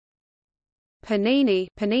Pāṇini,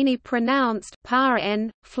 Pāṇini pronounced Pāṛ-N,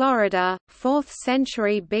 Florida, 4th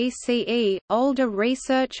century BCE. Older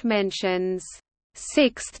research mentions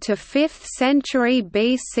 6th to 5th century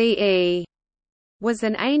BCE. Was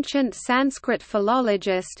an ancient Sanskrit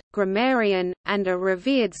philologist, grammarian, and a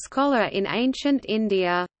revered scholar in ancient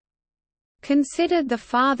India. Considered the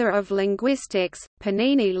father of linguistics,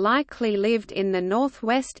 Pāṇini likely lived in the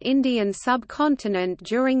northwest Indian subcontinent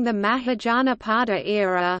during the Mahājānāpada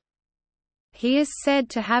era. He is said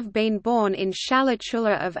to have been born in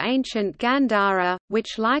Shalachula of ancient Gandhara,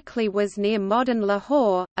 which likely was near modern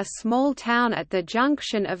Lahore, a small town at the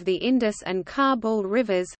junction of the Indus and Kabul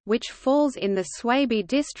rivers, which falls in the Swabi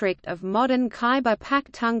district of modern Khyber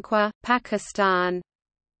Pakhtunkhwa, Pakistan.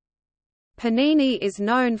 Pāṇini is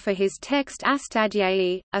known for his text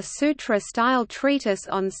iiAṣṭādhyāyī, a sutra-style treatise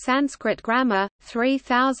on Sanskrit grammar,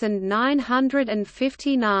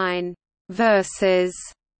 3,959 verses,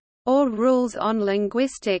 or rules on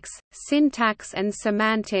linguistics, syntax and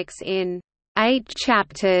semantics in 8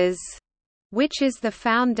 chapters, which is the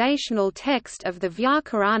foundational text of the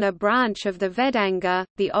Vyakarana branch of the Vedanga,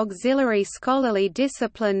 the auxiliary scholarly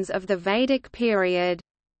disciplines of the Vedic period.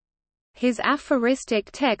 His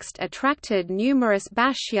aphoristic text attracted numerous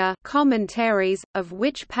bhashya commentaries, of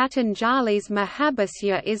which Patanjali's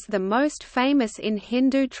Mahabhasya is the most famous in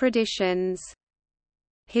Hindu traditions.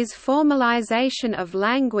 His formalization of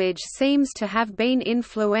language seems to have been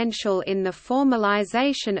influential in the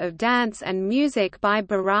formalization of dance and music by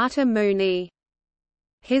Bharata Muni.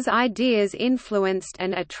 His ideas influenced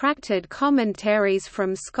and attracted commentaries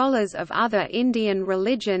from scholars of other Indian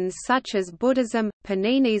religions such as Buddhism.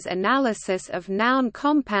 Pāṇini's analysis of noun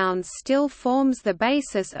compounds still forms the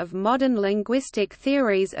basis of modern linguistic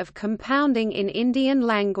theories of compounding in Indian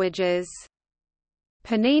languages.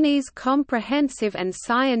 Pāṇini's comprehensive and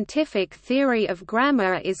scientific theory of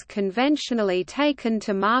grammar is conventionally taken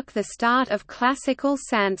to mark the start of classical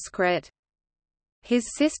Sanskrit. His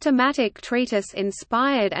systematic treatise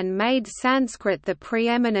inspired and made Sanskrit the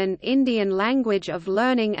preeminent Indian language of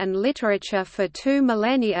learning and literature for 2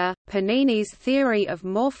 millennia. Pāṇini's theory of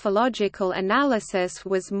morphological analysis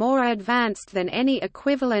was more advanced than any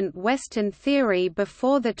equivalent Western theory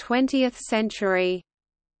before the 20th century.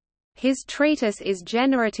 His treatise is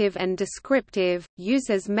generative and descriptive,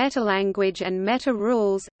 uses metalanguage and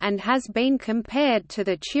meta-rules, and has been compared to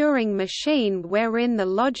the Turing machine, wherein the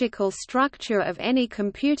logical structure of any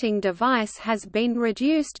computing device has been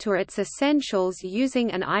reduced to its essentials using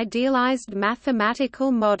an idealized mathematical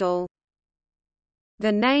model.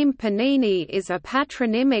 The name Pāṇini is a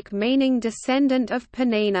patronymic meaning descendant of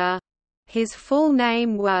Pāṇina. His full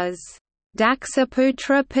name was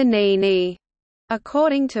Daksaputra Pāṇini,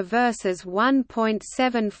 according to verses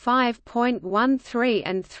 1.75.13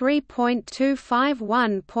 and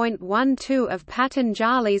 3.251.12 of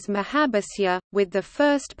Patanjali's Mahabhasya, with the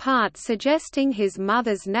first part suggesting his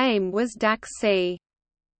mother's name was Daksi.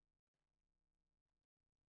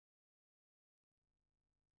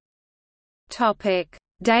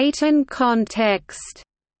 Date and context.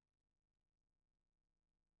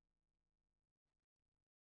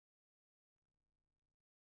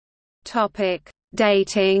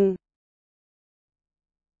 Dating.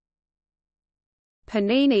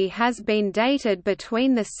 Pāṇini has been dated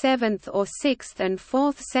between the 7th or 6th and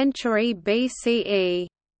 4th century BCE.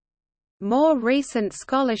 More recent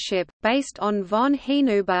scholarship, based on von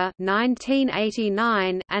Hinuber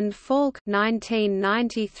 (1989) and Falk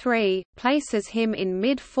 (1993), places him in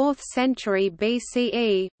mid-4th century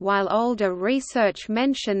BCE, while older research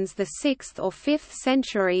mentions the 6th or 5th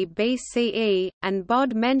century BCE, and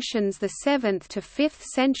Bod mentions the 7th to 5th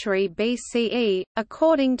century BCE.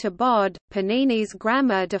 According to Bod, Pāṇini's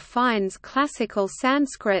grammar defines classical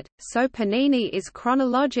Sanskrit, so Pāṇini is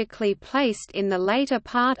chronologically placed in the later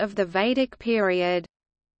part of the Vedic period.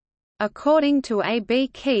 According to A. B.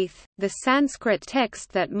 Keith, the Sanskrit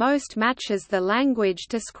text that most matches the language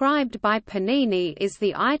described by Pāṇini is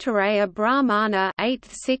the Aitareya Brahmana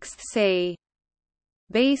 8th–6th c.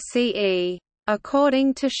 BCE.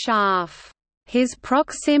 According to Scharf, his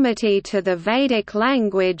proximity to the Vedic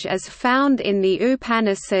language as found in the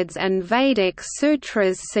Upanishads and Vedic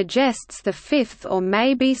sutras suggests the 5th or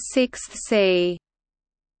maybe 6th c.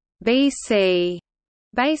 BC.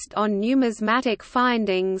 Based on numismatic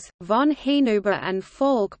findings, von Hinuber and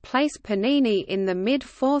Falk place Pāṇini in the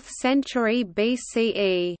mid-4th century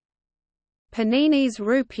BCE. Pāṇini's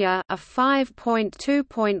Rupya, a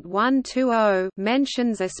 5.2.120,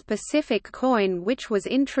 mentions a specific coin which was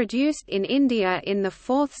introduced in India in the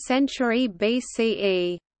 4th century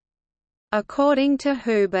BCE. According to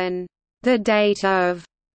Huben, the date of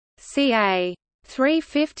ca.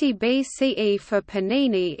 350 BCE for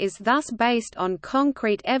Pāṇini is thus based on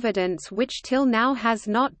concrete evidence which till now has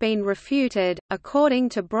not been refuted. According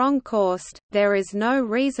to Bronkhorst, there is no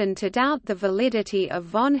reason to doubt the validity of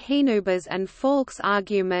von Hinuber's and Falk's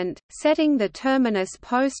argument, setting the terminus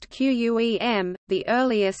post Quem, the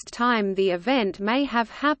earliest time the event may have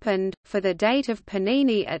happened, for the date of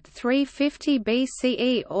Pāṇini at 350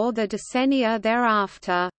 BCE or the decennia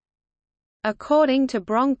thereafter. According to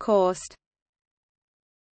Bronkhorst,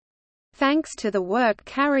 thanks to the work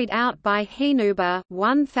carried out by Hinuber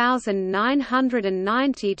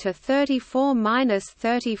 1990 to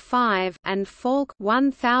 34–35 and Falk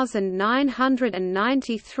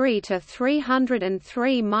 1993 to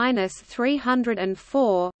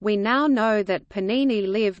 303–304, we now know that Pāṇini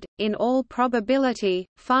lived, in all probability,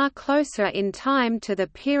 far closer in time to the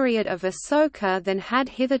period of Asoka than had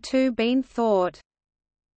hitherto been thought.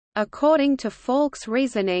 According to Falk's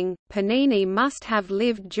reasoning, Pāṇini must have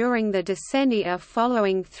lived during the decennia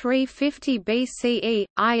following 350 BCE,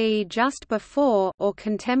 i.e. just before or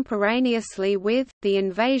contemporaneously with the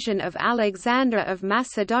invasion of Alexander of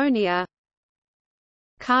Macedonia.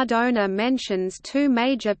 Cardona mentions two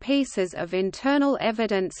major pieces of internal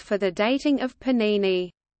evidence for the dating of Pāṇini.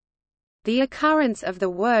 The occurrence of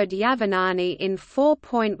the word Yavanani in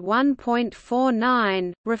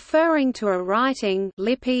 4.1.49, referring to a writing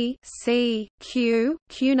lipi c. q.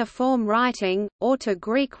 cuneiform writing, or to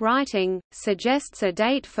Greek writing, suggests a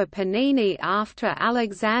date for Pāṇini after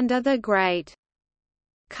Alexander the Great.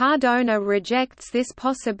 Cardona rejects this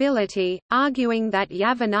possibility, arguing that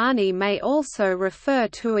Yavanani may also refer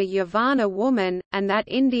to a Yavana woman, and that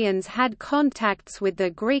Indians had contacts with the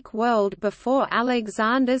Greek world before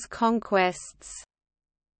Alexander's conquests.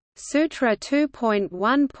 Sutra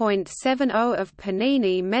 2.1.70 of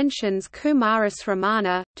Pāṇini mentions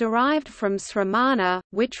Kumarasramana, derived from Sramana,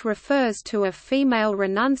 which refers to a female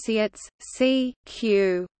renunciates,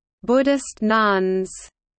 c.q. Buddhist nuns,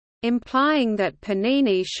 implying that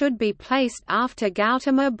Pāṇini should be placed after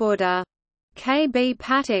Gautama Buddha. K. B.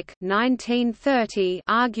 Pathak (1930)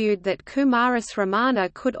 argued that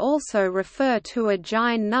Kumarasramana could also refer to a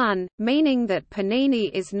Jain nun, meaning that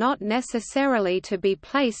Pāṇini is not necessarily to be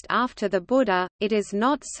placed after the Buddha. It is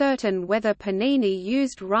not certain whether Pāṇini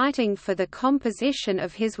used writing for the composition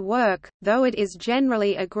of his work, though it is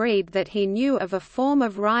generally agreed that he knew of a form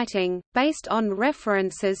of writing, based on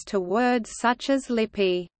references to words such as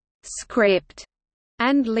lipi, script,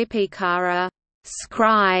 and lipikara,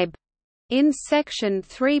 scribe, in section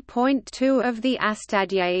 3.2 of the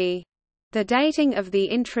iiAṣṭādhyāyī. The dating of the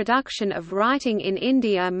introduction of writing in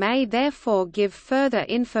India may therefore give further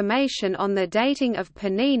information on the dating of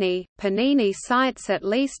Pāṇini. Pāṇini cites at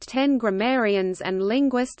least 10 grammarians and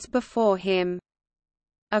linguists before him.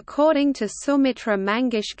 According to Sumitra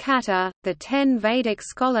Mangesh Khatta, the 10 Vedic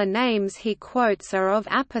scholar names he quotes are of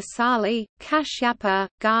Apasali, Kashyapa,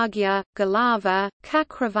 Gargya, Galava,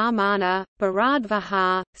 Kakravarmana,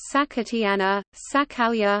 Bharadvaha, Sakatyana,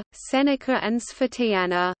 Sakalya, Seneca and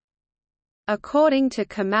Svatiyana. According to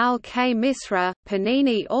Kamal K. Misra,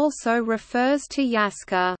 Pāṇini also refers to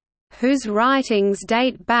Yaska, whose writings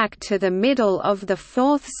date back to the middle of the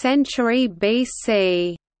 4th century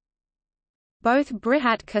BC. Both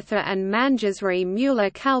Brihatkatha and Manjusri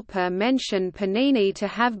Mula Kalpa mention Pāṇini to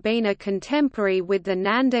have been a contemporary with the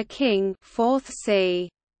Nanda king 4th c.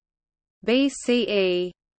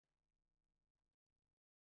 BCE.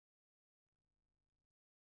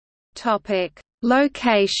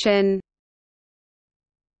 Location.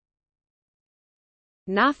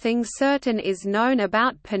 Nothing certain is known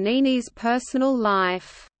about Pāṇini's personal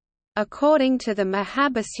life. According to the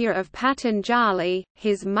Mahabhasya of Patanjali,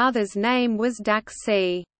 his mother's name was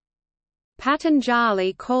Daksi.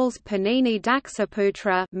 Patanjali calls Pāṇini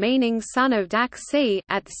Daksaputra, meaning son of Daksi,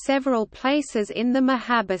 at several places in the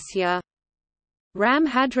Mahabhasya.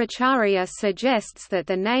 Ramhadracharya suggests that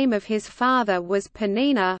the name of his father was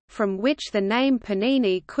Pāṇina, from which the name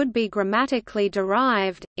Pāṇini could be grammatically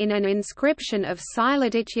derived. In an inscription of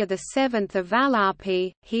Siladitya VII of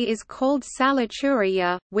Valapi, he is called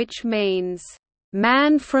Salaturya, which means,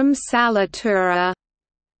 man from Salatura.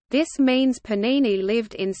 This means Pāṇini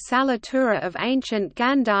lived in Salatura of ancient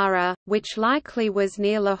Gandhara, which likely was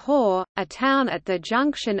near Lahore, a town at the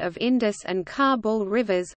junction of Indus and Kabul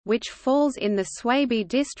rivers, which falls in the Swabi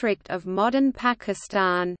district of modern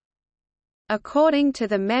Pakistan. According to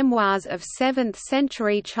the memoirs of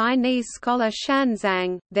 7th-century Chinese scholar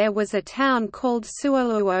Xuanzang, there was a town called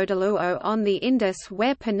Suoluodaluo on the Indus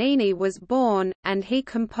where Pāṇini was born, and he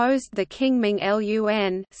composed the Kingming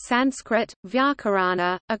Lun Sanskrit,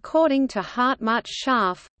 Vyakarana. According to Hartmut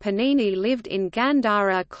Scharf, Pāṇini lived in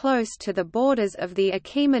Gandhara close to the borders of the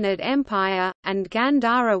Achaemenid Empire, and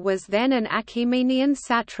Gandhara was then an Achaemenian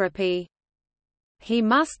satrapy. He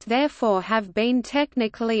must therefore have been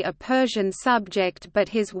technically a Persian subject, but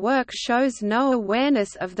his work shows no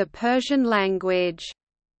awareness of the Persian language.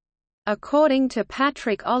 According to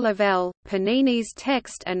Patrick Olivelle, Pāṇini's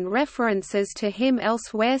text and references to him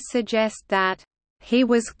elsewhere suggest that he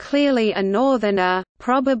was clearly a northerner,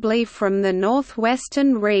 probably from the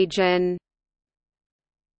northwestern region.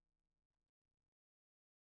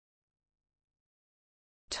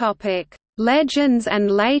 Legends and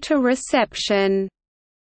later reception.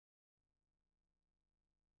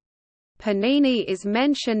 Pāṇini is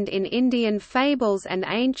mentioned in Indian fables and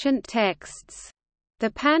ancient texts.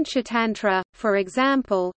 The Panchatantra, for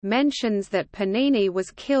example, mentions that Pāṇini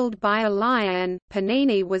was killed by a lion.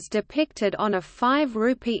 Pāṇini was depicted on a 5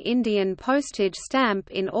 rupee Indian postage stamp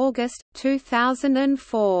in August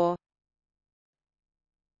 2004.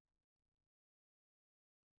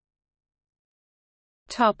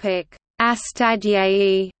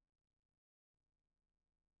 iiAṣṭādhyāyī.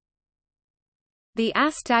 The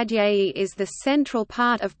iiAṣṭādhyāyī is the central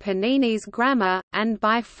part of Pāṇini's grammar, and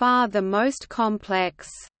by far the most complex.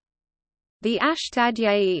 The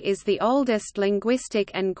iiAṣṭādhyāyī is the oldest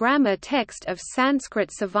linguistic and grammar text of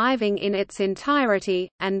Sanskrit surviving in its entirety,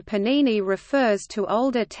 and Pāṇini refers to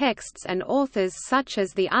older texts and authors such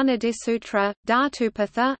as the Unnadisutra,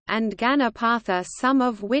 Dhatupatha, and Ganapatha, some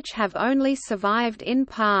of which have only survived in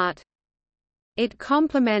part. It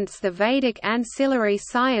complements the Vedic ancillary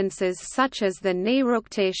sciences such as the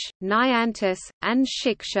Niruktish, Nyantis, and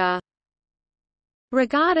Shiksha.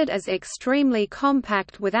 Regarded as extremely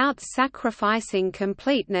compact without sacrificing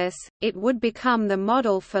completeness, it would become the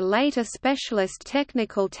model for later specialist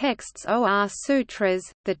technical texts or sutras.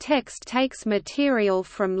 The text takes material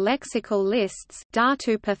from lexical lists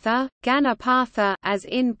Dhatupatha, Ganapatha as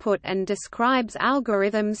input and describes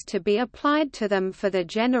algorithms to be applied to them for the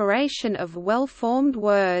generation of well-formed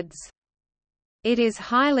words. It is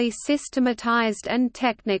highly systematized and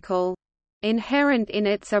technical. Inherent in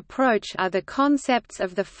its approach are the concepts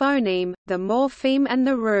of the phoneme, the morpheme and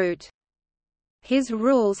the root. His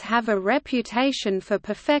rules have a reputation for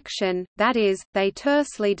perfection, that is, they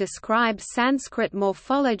tersely describe Sanskrit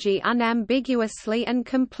morphology unambiguously and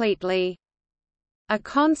completely. A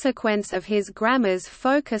consequence of his grammar's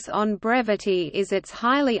focus on brevity is its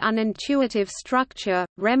highly unintuitive structure,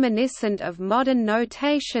 reminiscent of modern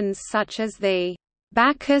notations such as the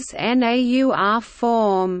Bacchus Naur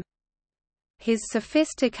form. His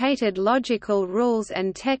sophisticated logical rules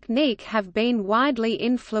and technique have been widely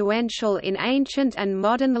influential in ancient and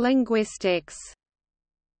modern linguistics.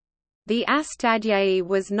 The iiAṣṭādhyāyī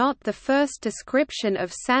was not the first description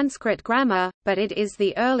of Sanskrit grammar, but it is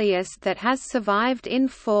the earliest that has survived in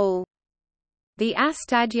full. The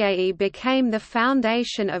iiAṣṭādhyāyī became the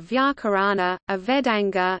foundation of Vyakarana, a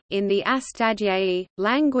Vedanga. In the iiAṣṭādhyāyī,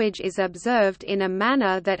 language is observed in a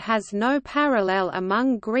manner that has no parallel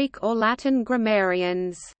among Greek or Latin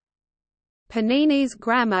grammarians. Pāṇini's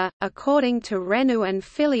grammar, according to Renu and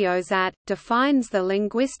Filiozat, defines the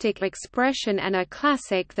linguistic expression and a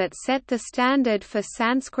classic that set the standard for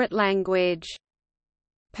Sanskrit language.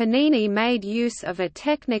 Pāṇini made use of a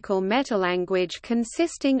technical metalanguage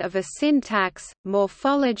consisting of a syntax,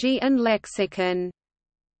 morphology and lexicon.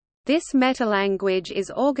 This metalanguage is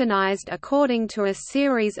organized according to a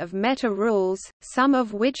series of meta-rules, some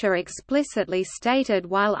of which are explicitly stated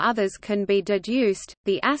while others can be deduced.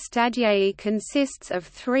 The iiAṣṭādhyāyī consists of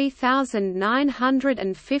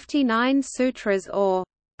 3,959 sutras or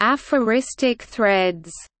aphoristic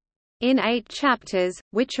threads in 8 chapters,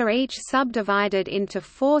 which are each subdivided into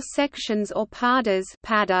 4 sections or padas.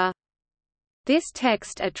 This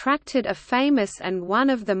text attracted a famous and one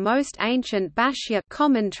of the most ancient Bhashya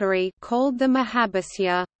commentary called the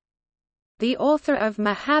Mahabhasya. The author of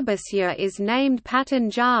Mahabhasya is named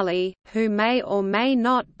Patanjali, who may or may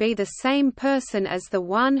not be the same person as the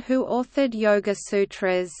one who authored Yoga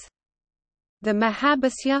Sutras. The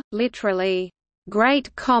Mahabhasya, literally,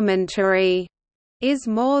 great commentary, is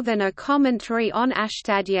more than a commentary on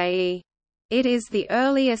iiAṣṭādhyāyī. It is the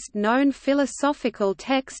earliest known philosophical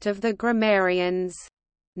text of the grammarians.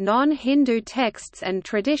 Non-Hindu texts and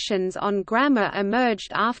traditions on grammar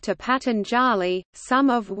emerged after Patanjali,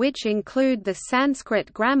 some of which include the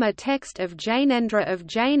Sanskrit grammar text of Jainendra of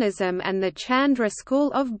Jainism and the Chandra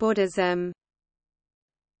school of Buddhism.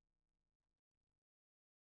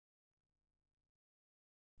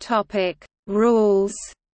 Rules.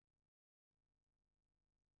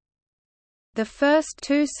 The first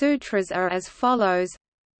two sutras are as follows: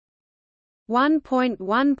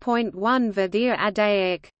 1.1.1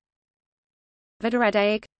 Vidya-Adayik,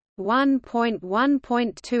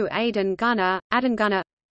 1.1.2 Adangana.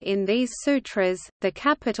 In these sutras, the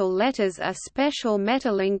capital letters are special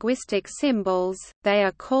metalinguistic symbols. They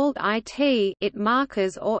are called it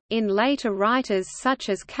markers or, in later writers such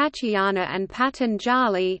as Katyayana and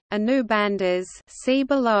Patanjali, Anubandhas. See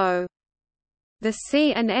below. The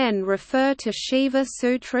C and N refer to Shiva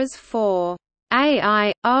Sutras 4, A,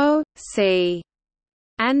 I, O, C,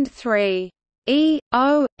 and 3, E,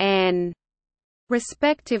 O, N,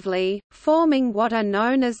 respectively, forming what are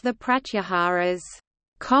known as the Pratyaharas,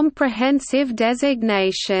 comprehensive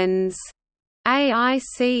designations, A, I,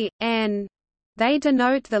 C, N. They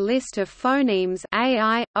denote the list of phonemes A,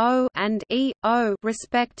 I, O, and E, O,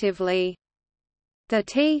 respectively. The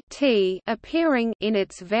t appearing in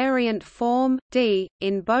its variant form d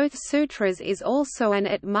in both sutras is also an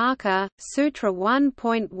it marker. Sutra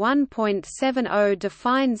 1.1.70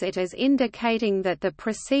 defines it as indicating that the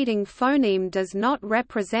preceding phoneme does not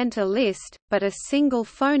represent a list, but a single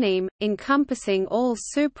phoneme, encompassing all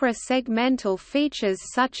supra-segmental features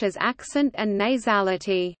such as accent and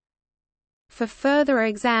nasality. For further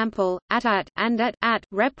example, at and at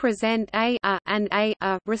represent a and a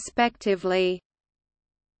respectively.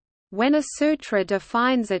 When a sutra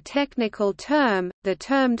defines a technical term, the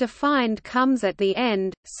term defined comes at the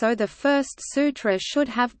end, so the first sutra should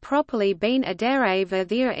have properly been Adare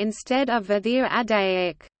Vidya instead of Vidya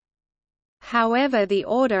Adayik. However, the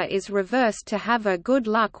order is reversed to have a good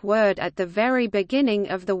luck word at the very beginning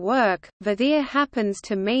of the work. Vidya happens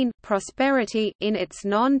to mean prosperity in its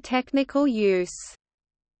non-technical use.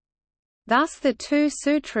 Thus the two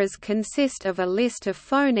sutras consist of a list of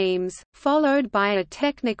phonemes, followed by a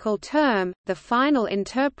technical term. The final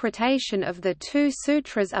interpretation of the two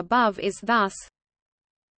sutras above is thus: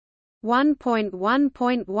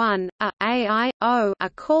 1.1.1 I, O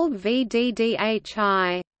are called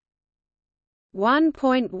Vddhi.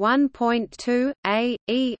 1.1.2 A,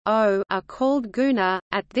 E, O are called guna.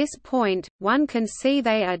 At this point, one can see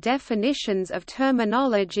they are definitions of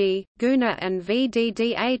terminology. Guna and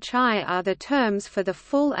Vddhi are the terms for the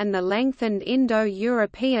full and the lengthened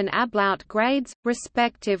Indo-European ablaut grades,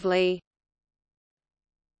 respectively.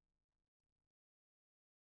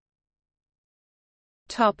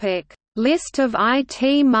 Topic: List of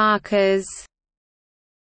IT markers.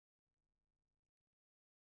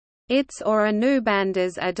 Its or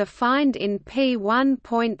Anubandhas are defined in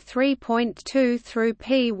P1.3.2 through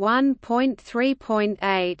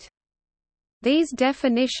P1.3.8. These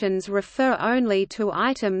definitions refer only to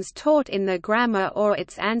items taught in the grammar or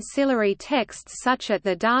its ancillary texts such as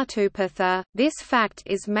the Dhatupatha. This fact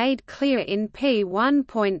is made clear in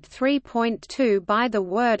P1.3.2 by the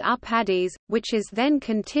word upadis, which is then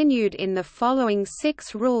continued in the following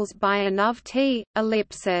 6 rules by Anuvti,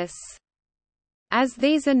 ellipsis. As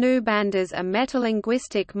these Anubandhas are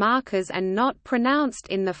metalinguistic markers and not pronounced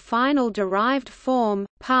in the final derived form,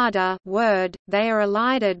 pada word, they are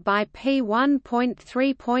elided by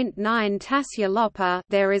P1.3.9 Tasyalopa.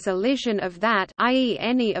 There is elision of that, i.e.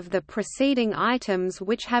 any of the preceding items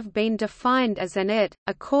which have been defined as an it.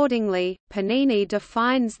 Accordingly, Pāṇini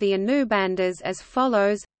defines the Anubandhas as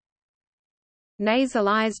follows: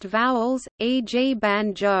 nasalized vowels, e.g.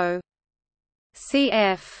 banjo.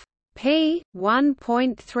 Cf. P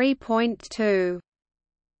 1.3.2.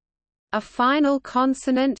 A final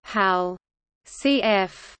consonant hal.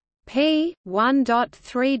 Cf. P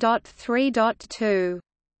 1.3.3.2.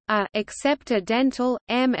 Except a dental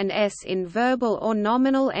m and s in verbal or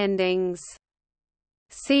nominal endings.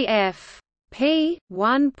 Cf. P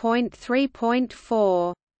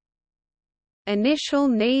 1.3.4. Initial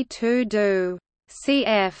ni to do.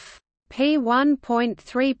 Cf. P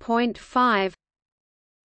 1.3.5.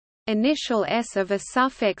 Initial s of a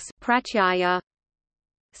suffix pratyaya.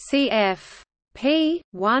 Cf. P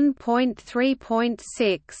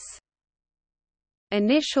 1.3.6.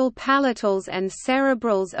 Initial palatals and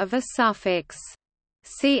cerebrals of a suffix.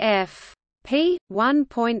 Cf. P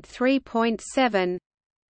 1.3.7.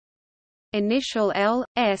 Initial l,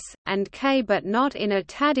 s, and k but not in a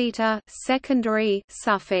tadita secondary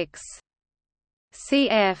suffix.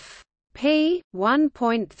 Cf. P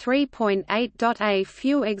 1.3.8. A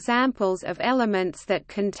few examples of elements that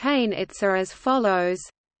contain its are as follows: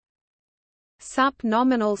 sup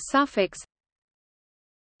nominal suffix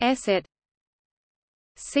esit.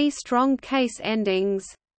 See strong case endings.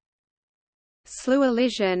 Slew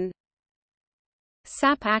elision.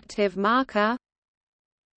 Sap active marker.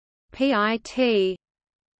 Pit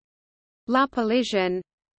lup elision,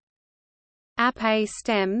 ap a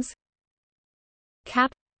stems,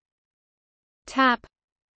 cap, tap,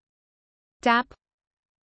 dap,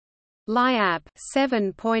 liap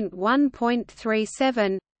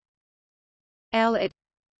 7.1.37, l it,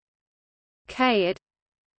 k it,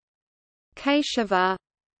 Keshava,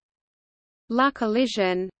 luck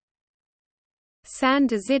elision, san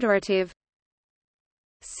desiderative,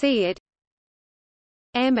 c it,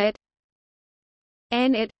 m it,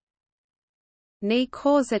 n it, ni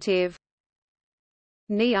causative,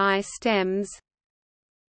 ni I stems,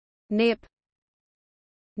 nip,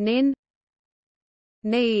 nin,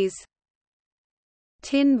 knees,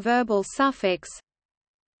 tin verbal suffix,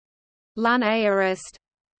 lun aorist,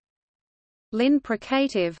 lin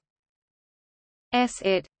precative, s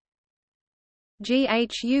it,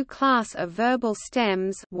 ghu class of verbal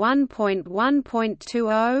stems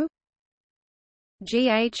 1.1.20,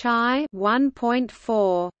 ghi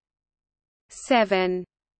 1.4. 7.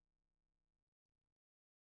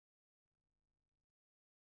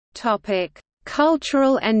 Topic: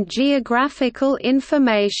 Cultural and geographical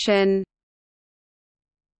information.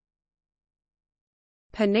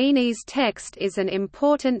 Pāṇini's text is an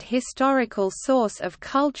important historical source of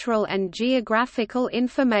cultural and geographical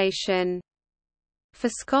information. For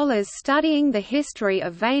scholars studying the history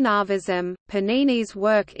of Vaishnavism, Pāṇini's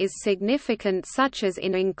work is significant, such as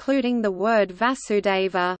in including the word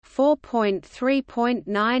Vasudeva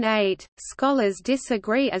 4.3.98. Scholars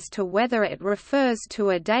disagree as to whether it refers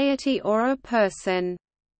to a deity or a person.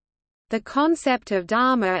 The concept of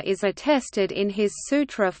dharma is attested in his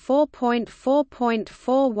Sutra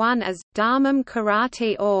 4.4.41 as dharmam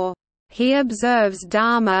karati, or he observes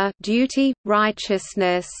dharma, duty,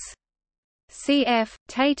 righteousness. Cf.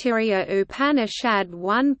 Taittiriya Upanishad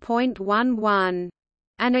 1.11.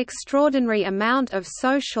 An extraordinary amount of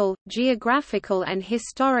social, geographical and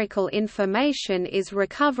historical information is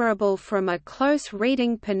recoverable from a close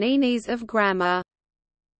reading Pāṇini's of grammar.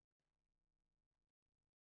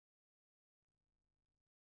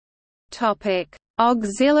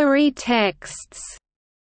 Auxiliary texts.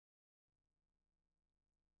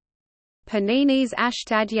 Pāṇini's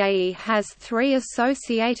iiAṣṭādhyāyī has 3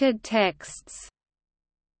 associated texts.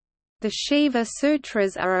 The Shiva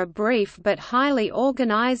Sutras are a brief but highly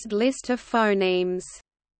organized list of phonemes.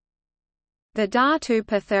 The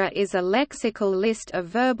Dhatupatha is a lexical list of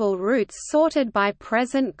verbal roots sorted by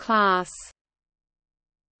present class.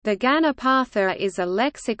 The Ganapatha is a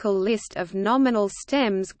lexical list of nominal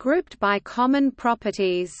stems grouped by common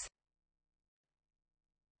properties.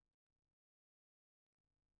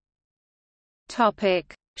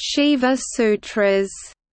 Shiva Sutras.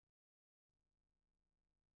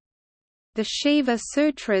 The Shiva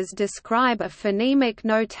Sutras describe a phonemic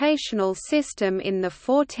notational system in the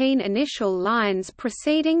 14 initial lines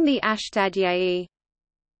preceding the iiAṣṭādhyāyī.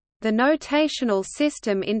 The notational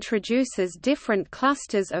system introduces different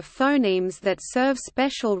clusters of phonemes that serve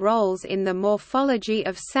special roles in the morphology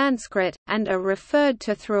of Sanskrit, and are referred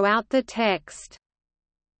to throughout the text.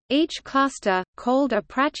 Each cluster, called a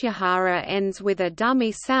pratyahara, ends with a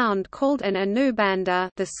dummy sound called an anubandha,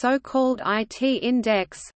 the so-called IT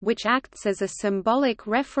index, which acts as a symbolic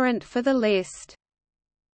referent for the list.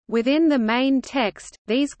 Within the main text,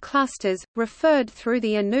 these clusters, referred through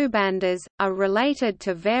the anubandhas, are related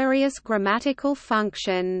to various grammatical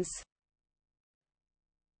functions.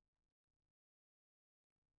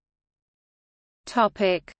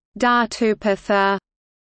 Dhatupatha.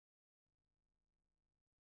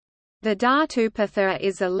 The Dhatupatha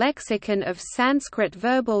is a lexicon of Sanskrit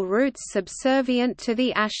verbal roots subservient to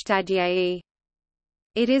the iiAṣṭādhyāyī.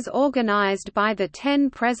 It is organized by the 10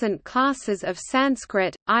 present classes of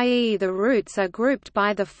Sanskrit, i.e. the roots are grouped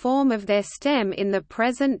by the form of their stem in the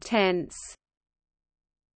present tense.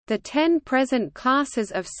 The 10 present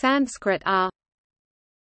classes of Sanskrit are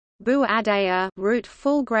Bu-adaya, root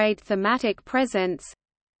full-grade thematic presence,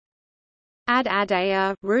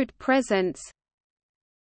 Ad-adaya, root presence,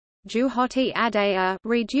 Juhoti-adaya,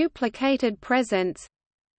 reduplicated presence,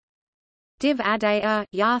 Div-adaya,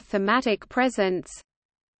 ya thematic presence,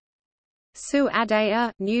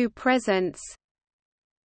 Su-adaya, new presence,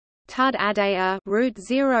 Tud-adaya, root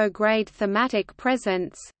zero-grade thematic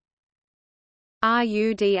presence,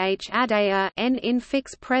 Rudh-adaya, n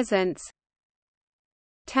infix presence,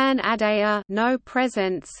 Tan-adaya, no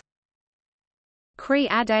presence,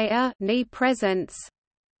 Kri-adaya, ni presence,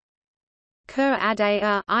 Ker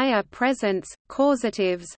adaya aya presents,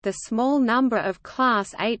 causatives. The small number of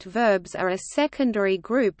class 8 verbs are a secondary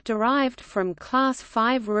group derived from class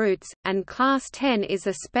 5 roots, and class 10 is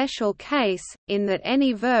a special case, in that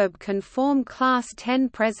any verb can form class 10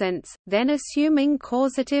 presents, then assuming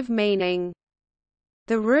causative meaning.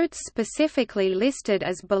 The roots specifically listed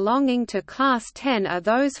as belonging to class 10 are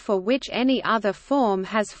those for which any other form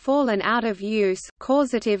has fallen out of use,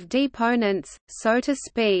 causative deponents, so to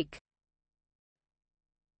speak.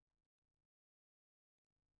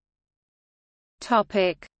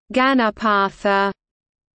 Ganapatha.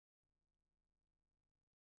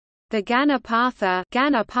 The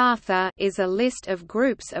Ganapatha is a list of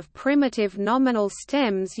groups of primitive nominal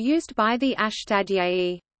stems used by the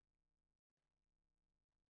iiAṣṭādhyāyī.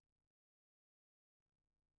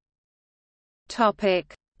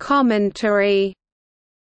 Commentary.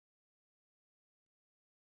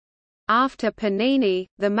 After Pāṇini,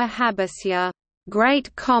 the Mahabhāsya,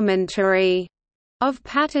 great commentary, of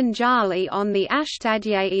Patanjali on the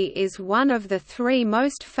iiAṣṭādhyāyī is one of the three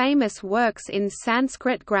most famous works in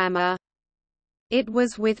Sanskrit grammar. It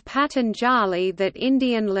was with Patanjali that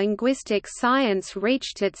Indian linguistic science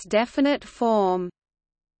reached its definite form.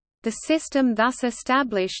 The system thus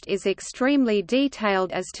established is extremely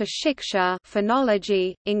detailed as to shiksha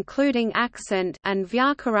phonology, including accent, and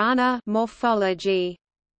vyakarana morphology.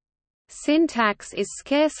 Syntax is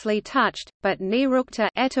scarcely touched, but nirukta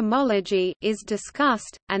etymology is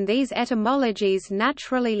discussed, and these etymologies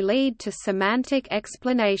naturally lead to semantic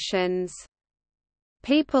explanations.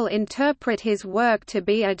 People interpret his work to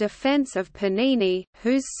be a defense of Pāṇini,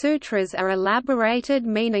 whose sutras are elaborated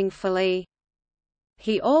meaningfully.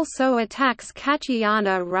 He also attacks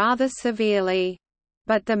Katyayana rather severely.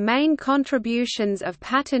 But the main contributions of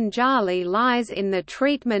Patanjali lies in the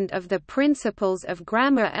treatment of the principles of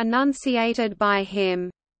grammar enunciated by him.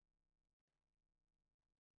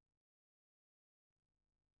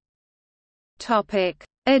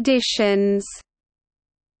 Editions.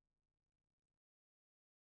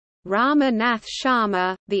 Ramanath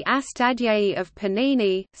Sharma, The iiAṣṭādhyāyī of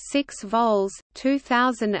Pāṇini, 6 vols,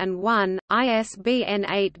 2001, ISBN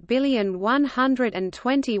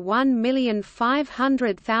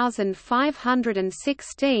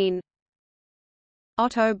 8121500516.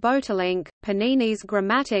 Otto Botelink, Pāṇini's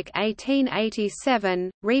Grammatic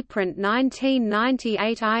 1887, reprint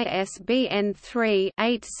 1998, ISBN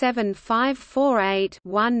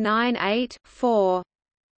 3-87548-198-4.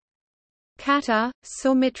 Kata,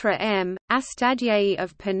 Sumitra M., iiAṣṭādhyāyī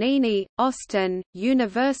of Pāṇini, Austin,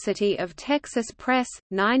 University of Texas Press,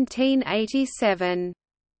 1987.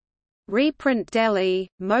 Reprint Delhi,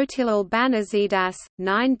 Motilal Banarsidass,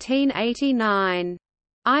 1989.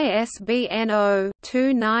 ISBN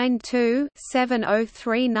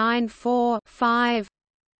 0-292-70394-5.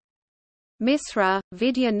 Misra,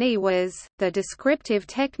 Vidya Niwas, The Descriptive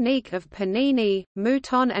Technique of Pāṇini,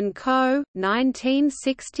 Mouton & Co.,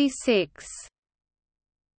 1966.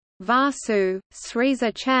 Vasu,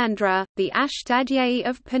 Srisa Chandra, The iiAṣṭādhyāyī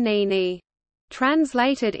of Pāṇini.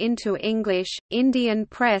 Translated into English, Indian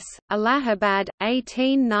Press, Allahabad,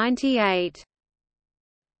 1898.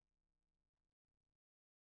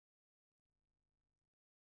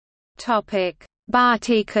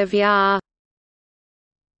 Bhaṭṭikāvya.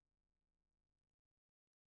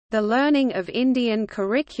 The learning of Indian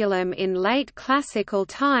curriculum in late classical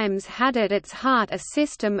times had at its heart a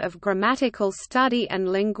system of grammatical study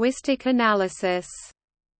and linguistic analysis.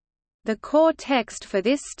 The core text for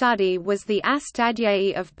this study was the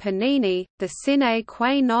iiAṣṭādhyāyī of Pāṇini, the sine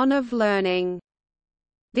qua non of learning.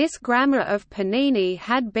 This grammar of Pāṇini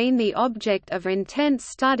had been the object of intense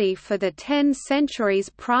study for the 10 centuries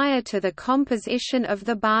prior to the composition of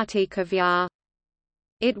the Bhaṭṭikāvya.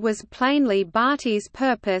 It was plainly Bharti's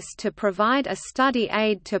purpose to provide a study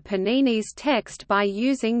aid to Pāṇini's text by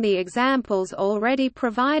using the examples already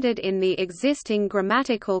provided in the existing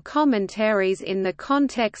grammatical commentaries in the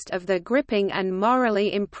context of the gripping and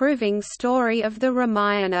morally improving story of the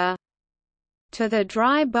Ramayana. To the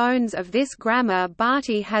dry bones of this grammar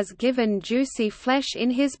Bharti has given juicy flesh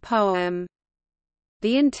in his poem.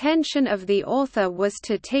 The intention of the author was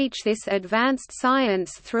to teach this advanced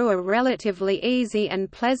science through a relatively easy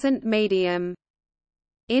and pleasant medium.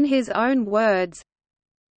 In his own words,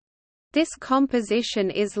 "This composition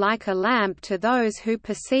is like a lamp to those who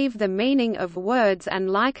perceive the meaning of words and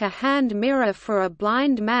like a hand mirror for a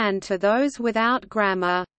blind man to those without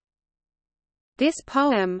grammar." This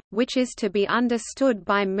poem, which is to be understood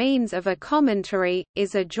by means of a commentary,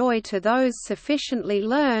 is a joy to those sufficiently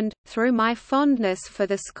learned. Through my fondness for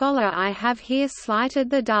the scholar I have here slighted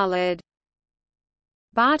the dullard.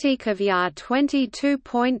 Bhaṭṭikāvya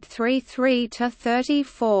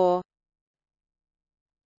 22.33–34.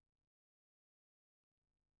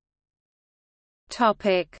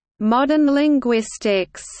 Topic: Modern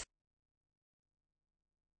linguistics.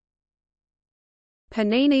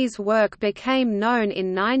 Pāṇini's work became known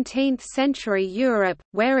in 19th-century Europe,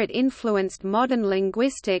 where it influenced modern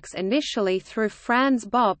linguistics initially through Franz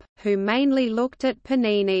Bopp, who mainly looked at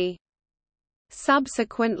Pāṇini.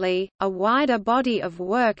 Subsequently, a wider body of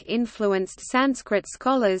work influenced Sanskrit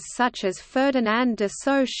scholars such as Ferdinand de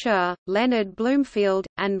Saussure, Leonard Bloomfield,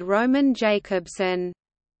 and Roman Jacobson.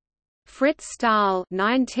 Fritz Stahl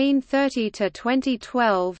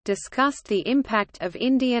 (1930–2012) discussed the impact of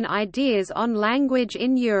Indian ideas on language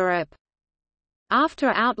in Europe. After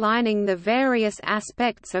outlining the various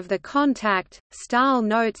aspects of the contact, Stahl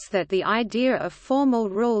notes that the idea of formal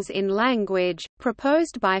rules in language,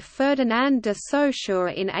 proposed by Ferdinand de Saussure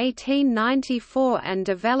in 1894 and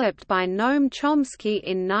developed by Noam Chomsky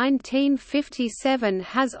in 1957,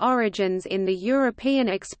 has origins in the European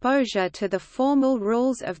exposure to the formal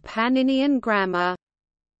rules of Pāṇinian grammar.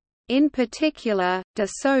 In particular, de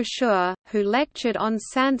Saussure, who lectured on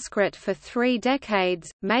Sanskrit for 3 decades,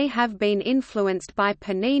 may have been influenced by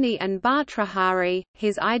Pāṇini and Bhaṭṭikāvya.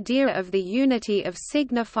 His idea of the unity of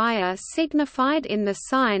signifier signified in the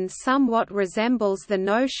sign somewhat resembles the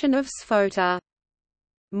notion of sphota.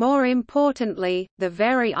 More importantly, the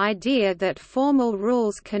very idea that formal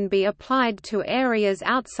rules can be applied to areas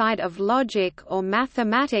outside of logic or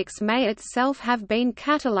mathematics may itself have been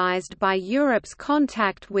catalyzed by Europe's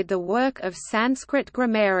contact with the work of Sanskrit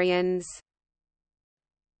grammarians.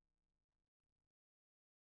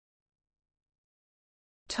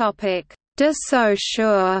 De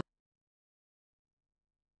Saussure.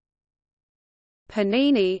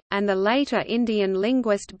 Pāṇini, and the later Indian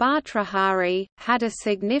linguist Bhaṭṭikāvya, had a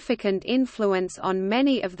significant influence on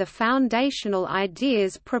many of the foundational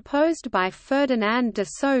ideas proposed by Ferdinand de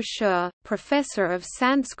Saussure, professor of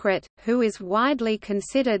Sanskrit, who is widely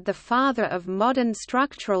considered the father of modern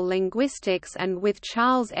structural linguistics, and with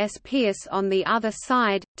Charles S. Peirce on the other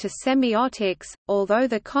side, to semiotics, although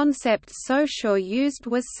the concept Saussure used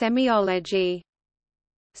was semiology.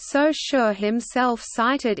 Saussure himself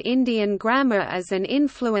cited Indian grammar as an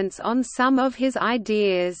influence on some of his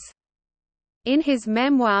ideas. In his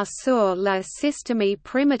memoir sur la systémie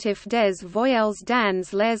primitive des voyelles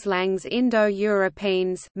dans les langues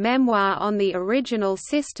Indo-Européennes, memoir on the original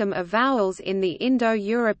system of vowels in the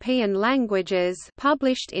Indo-European languages,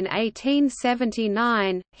 published in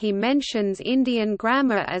 1879, he mentions Indian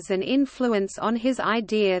grammar as an influence on his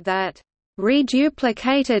idea that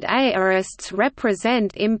reduplicated aorists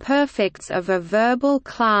represent imperfects of a verbal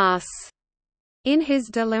class. In his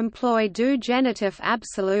De l'emploi du genitif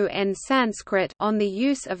absolu en Sanskrit, on the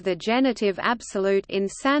use of the genitive absolute in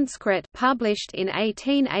Sanskrit, published in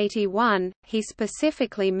 1881, he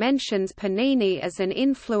specifically mentions Pāṇini as an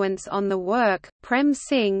influence on the work. Prem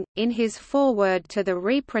Singh, in his foreword to the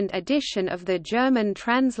reprint edition of the German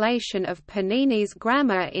translation of Pāṇini's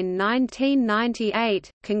grammar in 1998,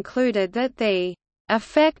 concluded that the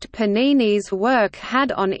effect Pāṇini's work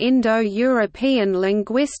had on Indo-European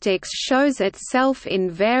linguistics shows itself in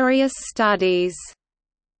various studies,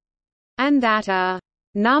 and that a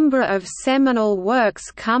number of seminal works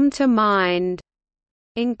come to mind,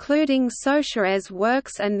 including Saussure's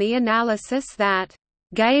works and the analysis that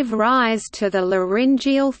gave rise to the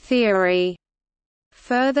laryngeal theory,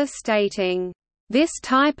 further stating, "This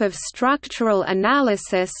type of structural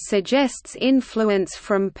analysis suggests influence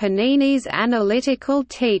from Pāṇini's analytical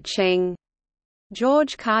teaching."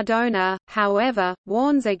 George Cardona, however,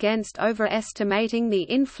 warns against overestimating the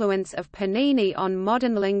influence of Pāṇini on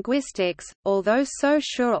modern linguistics, although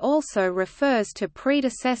Saussure also refers to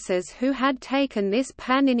predecessors who had taken this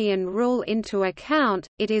Pāṇinian rule into account.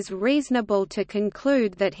 It is reasonable to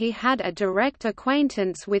conclude that he had a direct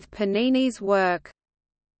acquaintance with Pāṇini's work.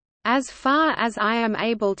 As far as I am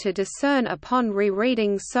able to discern upon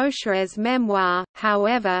rereading Saussure's memoir,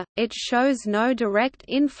 however, it shows no direct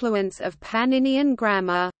influence of Pāṇinian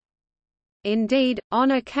grammar. Indeed,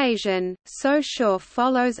 on occasion, Saussure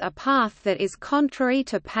follows a path that is contrary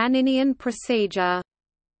to Pāṇinian procedure.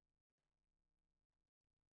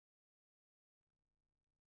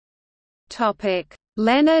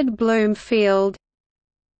 Leonard Bloomfield.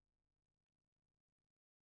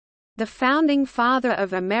 The founding father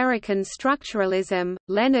of American structuralism,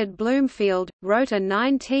 Leonard Bloomfield, wrote a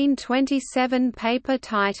 1927 paper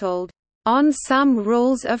titled, "On Some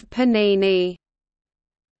Rules of Pāṇini".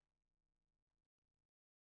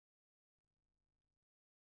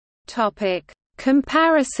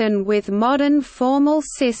 Comparison with modern formal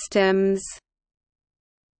systems.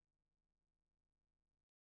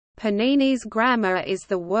 Pāṇini's grammar is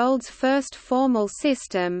the world's first formal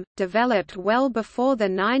system, developed well before the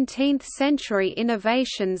 19th-century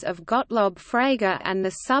innovations of Gottlob Frege and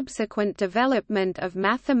the subsequent development of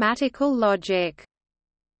mathematical logic.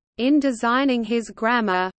 In designing his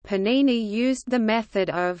grammar, Pāṇini used the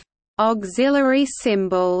method of auxiliary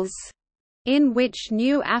symbols, in which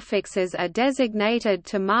new affixes are designated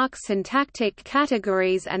to mark syntactic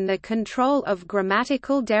categories and the control of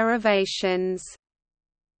grammatical derivations.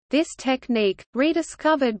 This technique,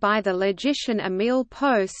 rediscovered by the logician Émile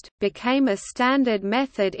Post, became a standard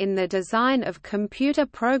method in the design of computer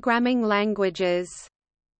programming languages.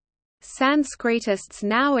 Sanskritists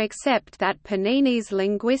now accept that Pāṇini's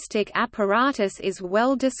linguistic apparatus is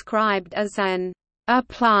well described as an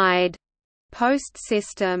applied post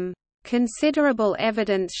system. Considerable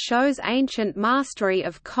evidence shows ancient mastery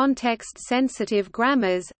of context-sensitive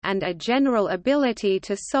grammars, and a general ability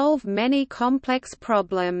to solve many complex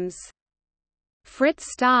problems.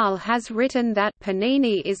 Fritz Stahl has written that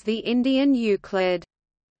Pāṇini is the Indian Euclid.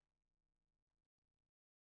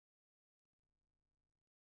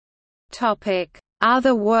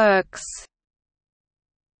 Other works.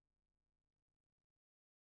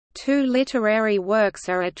 Two literary works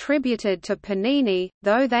are attributed to Pāṇini,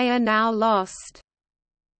 though they are now lost.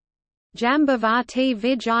 Jambavati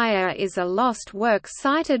Vijaya is a lost work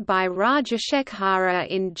cited by Rajasekhara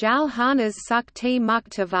in Jalhana's Sukti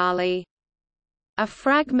Muktavali. A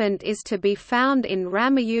fragment is to be found in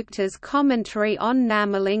Ramayukta's commentary on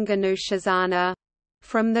Namalinganushasana.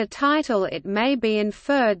 From the title it may be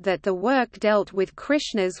inferred that the work dealt with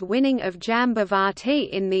Krishna's winning of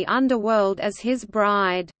Jambavati in the underworld as his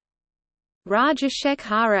bride.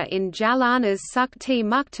 Rajasekhara in Jalhana's Sukti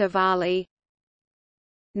Muktavali.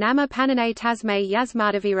 Namapanane tasme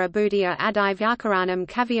yasmadavira buddhya adivyacharanam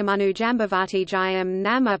kavyamanu jambavati jayam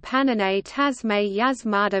Namapanane tasme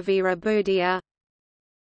yasmadavira buddhya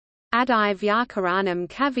adivyacharanam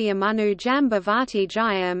kavyamanu jambavati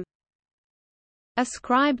jayam.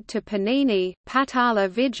 Ascribed to Pāṇini, Patala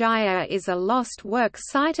Vijaya is a lost work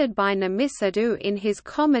cited by Namisadu in his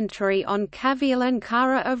commentary on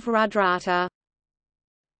Kavyalankara of Rudrata.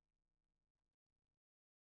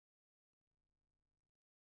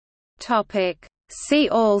 See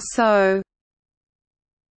also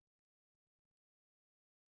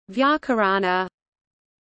Vyakarana,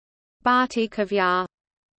 Bhaṭṭikāvya,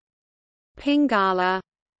 Pingala,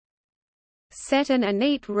 Set and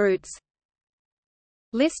Anit roots.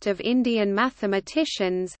 List of Indian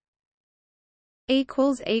mathematicians.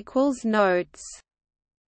 Notes